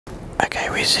Okay,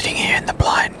 we're sitting here in the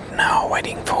blind now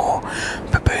waiting for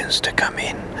baboons to come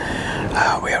in.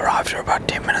 We arrived about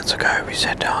 10 minutes ago. We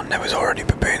sat down, there was already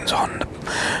baboons on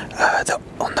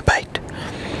the bait.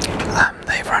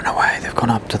 They've run away, they've gone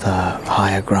up to the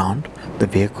higher ground. The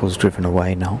vehicle's driven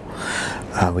away now.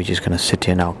 We're just going to sit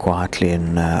here now quietly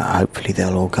and hopefully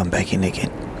they'll all come back in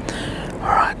again.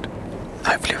 Alright,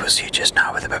 hopefully we'll see you just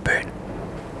now with a baboon.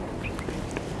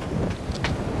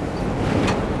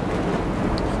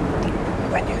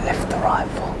 When you lift the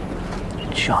rifle,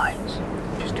 it shines.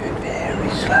 Just do it very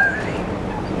slowly.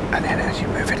 And then as you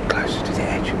move it closer to the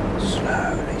edge,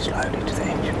 slowly to the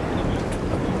edge.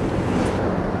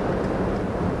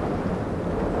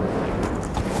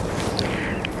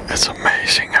 It's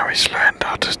amazing how he's learned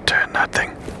how to turn that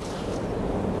thing.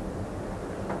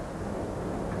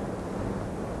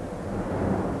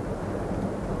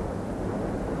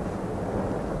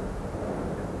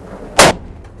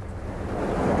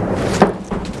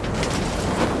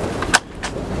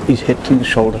 He's hit in the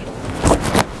shoulder.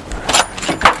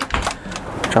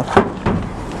 Watch out.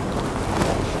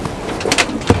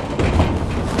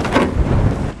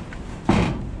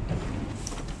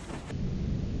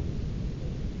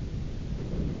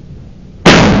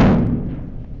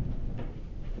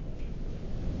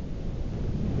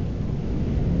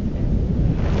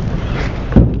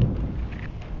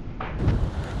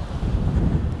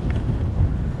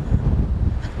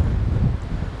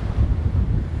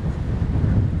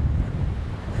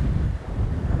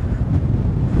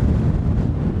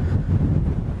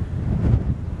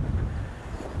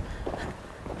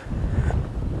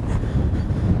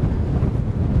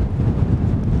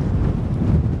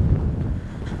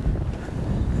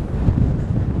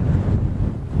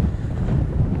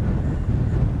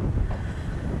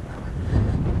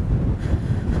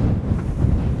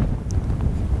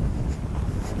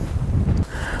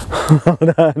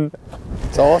 Well done.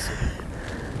 It's awesome.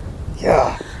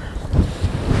 Yeah.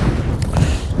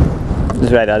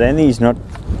 Just wait, I don't think he's not.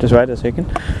 Just wait a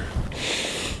second.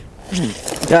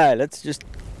 Yeah, let's just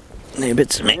leave it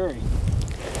to me.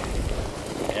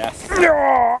 Yes.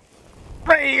 Oh,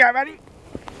 there you go, buddy.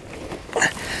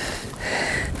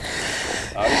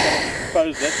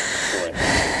 Suppose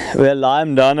that's We'll lie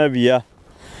him down over here.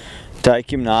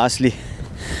 Take him nicely.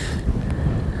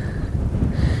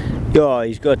 Yeah,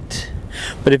 he's got,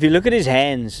 but if you look at his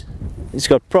hands, he's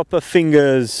got proper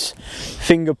fingers,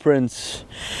 fingerprints,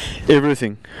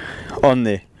 everything on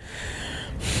there.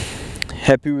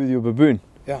 Happy with your baboon?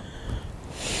 Yeah,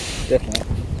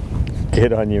 definitely.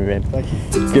 Good on you, man. Thank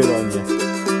you. Good on you.